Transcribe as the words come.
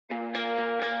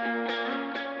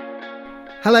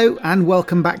Hello and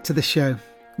welcome back to the show.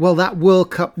 Well, that World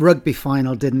Cup rugby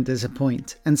final didn't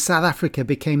disappoint, and South Africa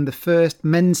became the first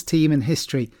men's team in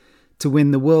history to win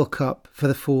the World Cup for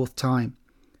the fourth time.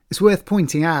 It's worth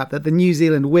pointing out that the New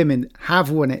Zealand women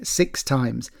have won it 6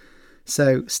 times,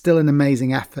 so still an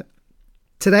amazing effort.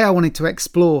 Today I wanted to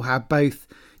explore how both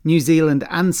New Zealand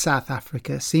and South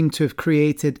Africa seem to have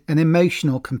created an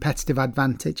emotional competitive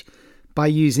advantage by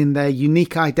using their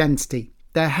unique identity,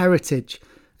 their heritage,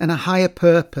 and a higher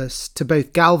purpose to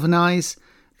both galvanise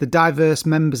the diverse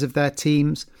members of their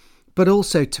teams, but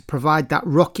also to provide that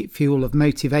rocket fuel of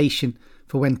motivation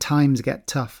for when times get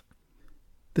tough.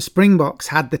 The Springboks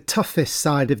had the toughest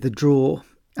side of the draw,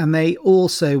 and they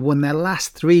also won their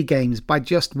last 3 games by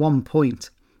just 1 point.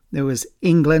 There was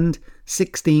England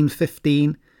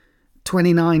 16-15,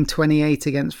 29-28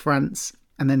 against France,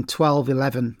 and then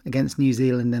 12-11 against New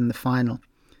Zealand in the final.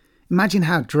 Imagine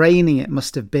how draining it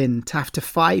must have been to have to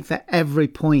fight for every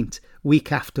point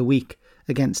week after week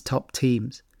against top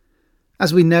teams.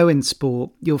 As we know in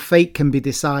sport, your fate can be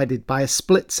decided by a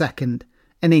split second,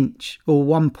 an inch, or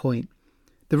 1 point.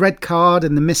 The red card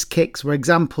and the missed kicks were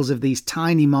examples of these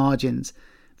tiny margins.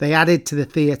 They added to the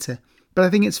theatre, but I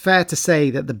think it's fair to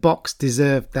say that the Boks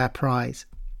deserved their prize.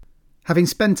 Having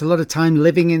spent a lot of time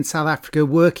living in South Africa,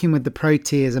 working with the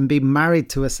Proteas and being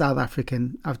married to a South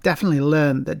African, I've definitely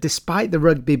learned that despite the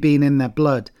rugby being in their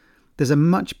blood, there's a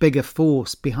much bigger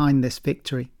force behind this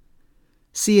victory.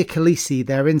 Siya Kolisi,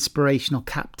 their inspirational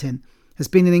captain, has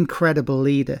been an incredible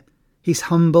leader. He's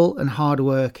humble and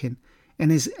hard-working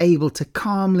and is able to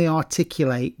calmly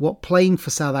articulate what playing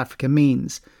for South Africa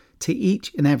means to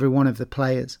each and every one of the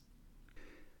players.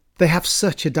 They have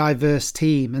such a diverse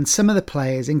team, and some of the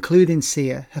players, including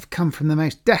Siya, have come from the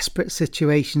most desperate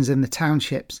situations in the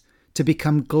townships to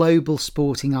become global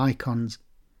sporting icons.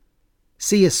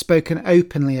 Siya's spoken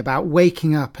openly about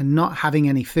waking up and not having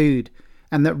any food,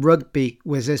 and that rugby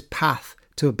was his path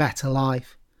to a better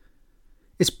life.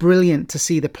 It's brilliant to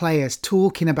see the players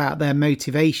talking about their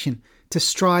motivation to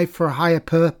strive for a higher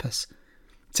purpose,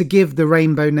 to give the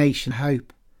Rainbow Nation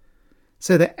hope,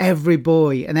 so that every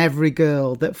boy and every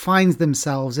girl that finds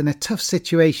themselves in a tough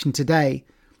situation today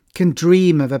can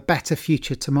dream of a better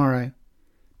future tomorrow.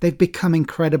 They've become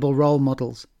incredible role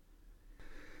models.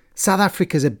 South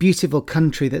Africa is a beautiful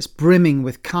country that's brimming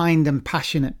with kind and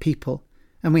passionate people,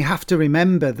 and we have to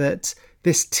remember that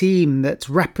this team that's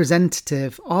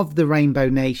representative of the Rainbow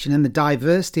Nation and the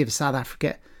diversity of South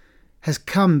Africa has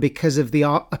come because of the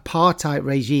apartheid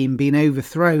regime being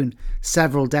overthrown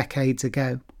several decades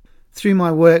ago. Through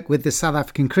my work with the South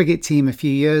African cricket team a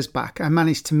few years back, I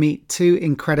managed to meet 2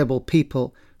 incredible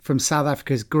people from South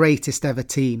Africa's greatest ever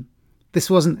team. This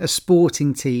wasn't a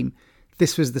sporting team,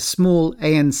 this was the small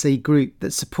ANC group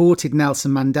that supported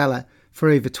Nelson Mandela for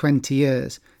over 20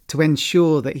 years to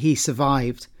ensure that he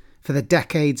survived for the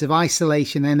decades of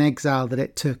isolation and exile that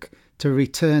it took to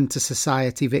return to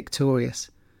society victorious.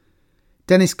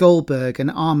 Dennis Goldberg and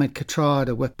Ahmed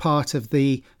Kathrada were part of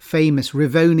the famous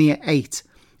Rivonia 8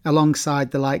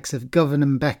 alongside the likes of Governor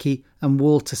Mbeki and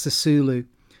Walter Sisulu.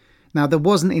 Now, there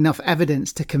wasn't enough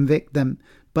evidence to convict them,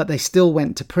 but they still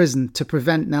went to prison to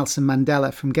prevent Nelson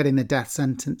Mandela from getting the death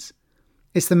sentence.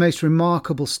 It's the most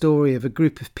remarkable story of a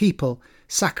group of people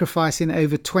sacrificing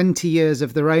over 20 years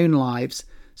of their own lives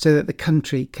so that the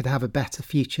country could have a better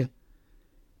future.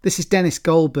 This is Dennis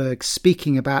Goldberg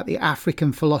speaking about the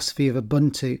African philosophy of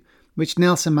Ubuntu, which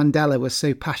Nelson Mandela was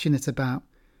so passionate about.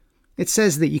 It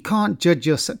says that you can't judge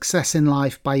your success in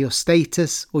life by your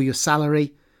status or your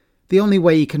salary. The only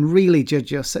way you can really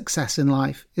judge your success in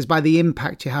life is by the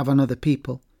impact you have on other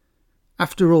people.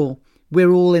 After all, we're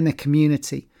all in a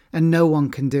community and no one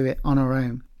can do it on our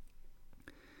own.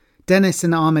 Dennis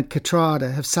and Ahmed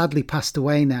Kathrada have sadly passed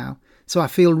away now, so I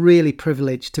feel really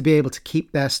privileged to be able to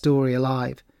keep their story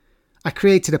alive. I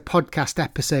created a podcast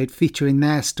episode featuring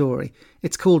their story.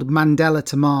 It's called Mandela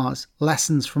to Mars,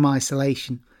 Lessons from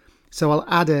Isolation. So I'll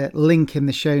add a link in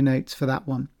the show notes for that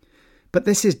one. But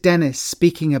this is Dennis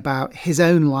speaking about his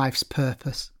own life's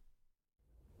purpose.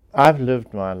 I've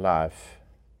lived my life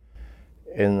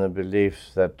in the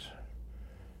belief that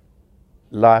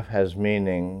life has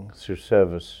meaning through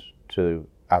service to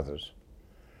others.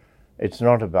 It's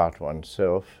not about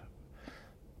oneself,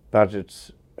 but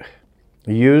it's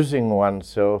using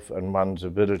oneself and one's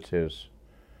abilities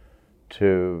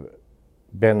to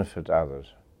benefit others.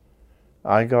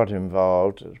 I got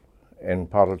involved in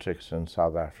politics in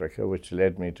South Africa, which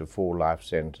led me to 4 life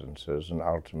sentences and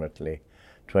ultimately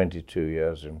 22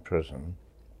 years in prison,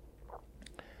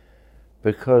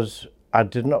 because I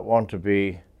did not want to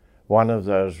be one of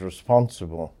those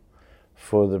responsible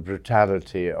for the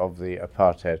brutality of the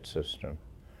apartheid system.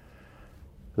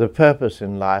 The purpose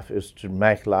in life is to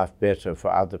make life better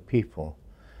for other people.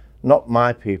 Not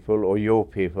my people or your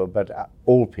people, but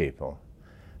all people,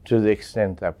 to the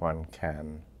extent that one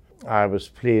can. I was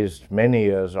pleased many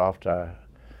years after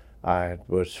I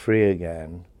was free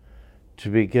again to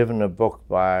be given a book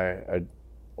by an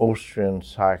Austrian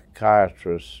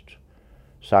psychiatrist,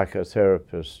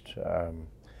 psychotherapist,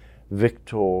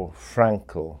 Viktor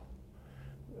Frankl,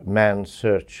 Man's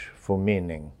Search for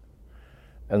Meaning.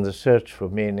 And the search for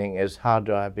meaning is, how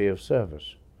do I be of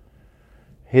service?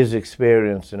 His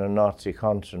experience in a Nazi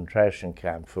concentration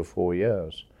camp for 4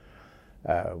 years,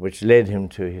 which led him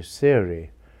to his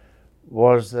theory,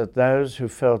 was that those who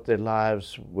felt their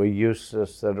lives were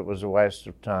useless, that it was a waste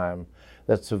of time,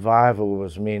 that survival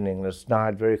was meaningless,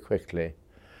 died very quickly.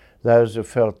 Those who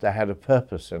felt they had a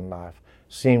purpose in life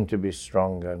seemed to be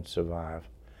stronger and survive.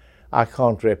 I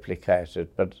can't replicate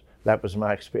it, but that was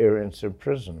my experience in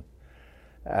prison.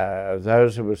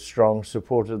 Those who were strong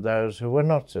supported those who were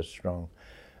not so strong.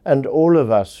 And all of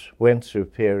us went through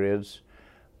periods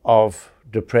of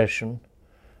depression,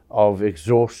 of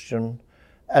exhaustion,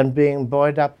 and being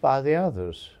buoyed up by the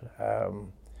others.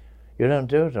 You don't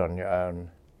do it on your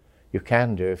own. You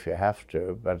can do if you have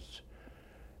to, but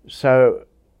so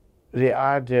the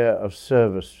idea of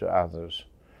service to others.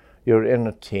 You're in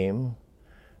a team.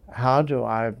 How do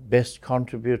I best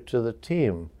contribute to the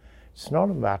team? It's not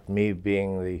about me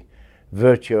being the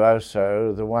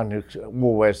virtuoso, the one who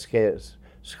always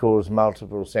scores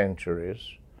multiple centuries.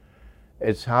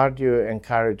 It's how do you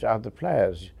encourage other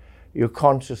players? You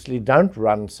consciously don't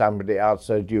run somebody out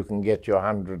so that you can get your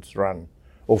 100th run,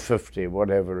 or 50,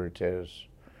 whatever it is.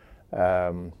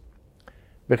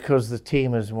 Because the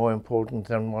team is more important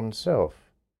than oneself.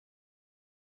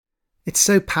 It's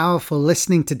so powerful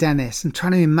listening to Dennis and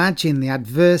trying to imagine the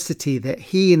adversity that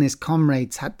he and his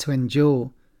comrades had to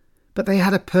endure. But they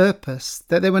had a purpose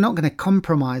that they were not going to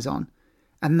compromise on,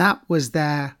 and that was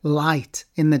their light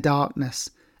in the darkness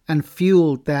and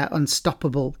fueled their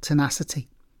unstoppable tenacity.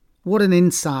 What an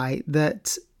insight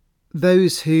that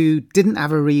those who didn't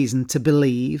have a reason to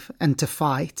believe and to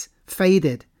fight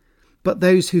faded, but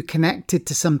those who connected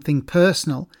to something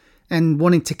personal and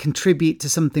wanting to contribute to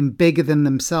something bigger than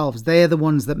themselves, they are the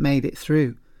ones that made it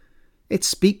through. It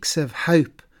speaks of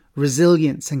hope,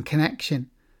 resilience and connection,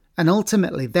 and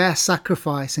ultimately their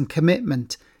sacrifice and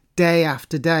commitment day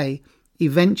after day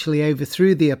eventually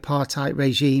overthrew the apartheid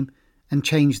regime and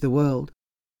changed the world.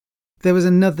 There was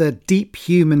another deep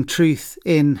human truth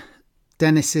in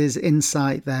Dennis's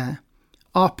insight there.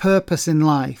 Our purpose in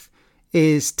life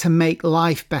is to make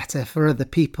life better for other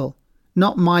people.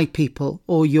 Not my people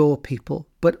or your people,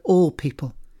 but all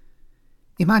people.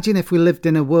 Imagine if we lived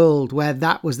in a world where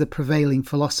that was the prevailing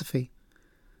philosophy.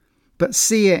 But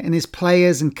Sia and his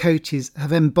players and coaches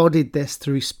have embodied this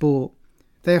through sport.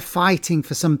 They are fighting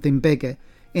for something bigger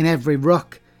in every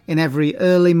ruck, in every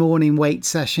early morning weight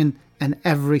session and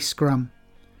every scrum.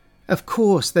 Of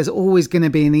course, there's always going to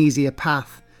be an easier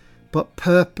path, but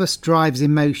purpose drives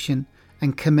emotion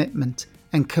and commitment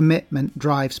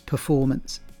drives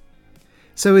performance.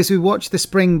 So as we watch the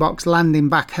Springboks landing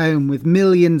back home with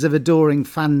millions of adoring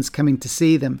fans coming to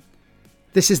see them,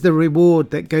 this is the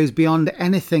reward that goes beyond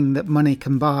anything that money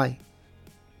can buy.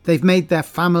 They've made their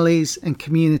families and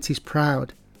communities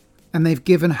proud, and they've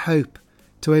given hope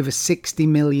to over 60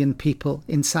 million people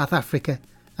in South Africa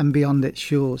and beyond its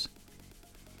shores.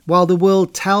 While the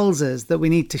world tells us that we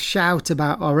need to shout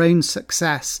about our own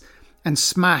success and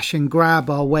smash and grab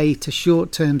our way to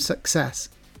short-term success,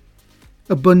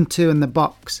 Ubuntu and the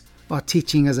Boks are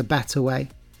teaching us a better way.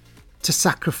 To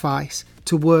sacrifice,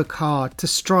 to work hard, to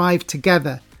strive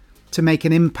together to make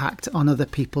an impact on other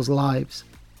people's lives.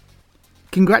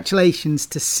 Congratulations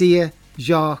to Sia,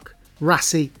 Jacques,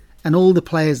 Rassi and all the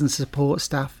players and support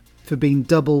staff for being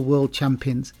double world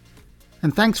champions.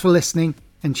 And thanks for listening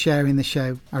and sharing the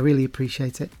show. I really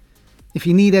appreciate it. If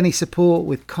you need any support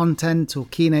with content or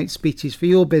keynote speeches for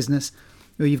your business,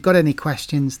 or you've got any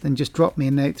questions, then just drop me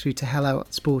a note through to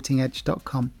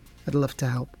hello@sportingedge.com. I'd love to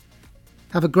help.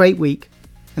 Have a great week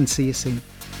and see you soon.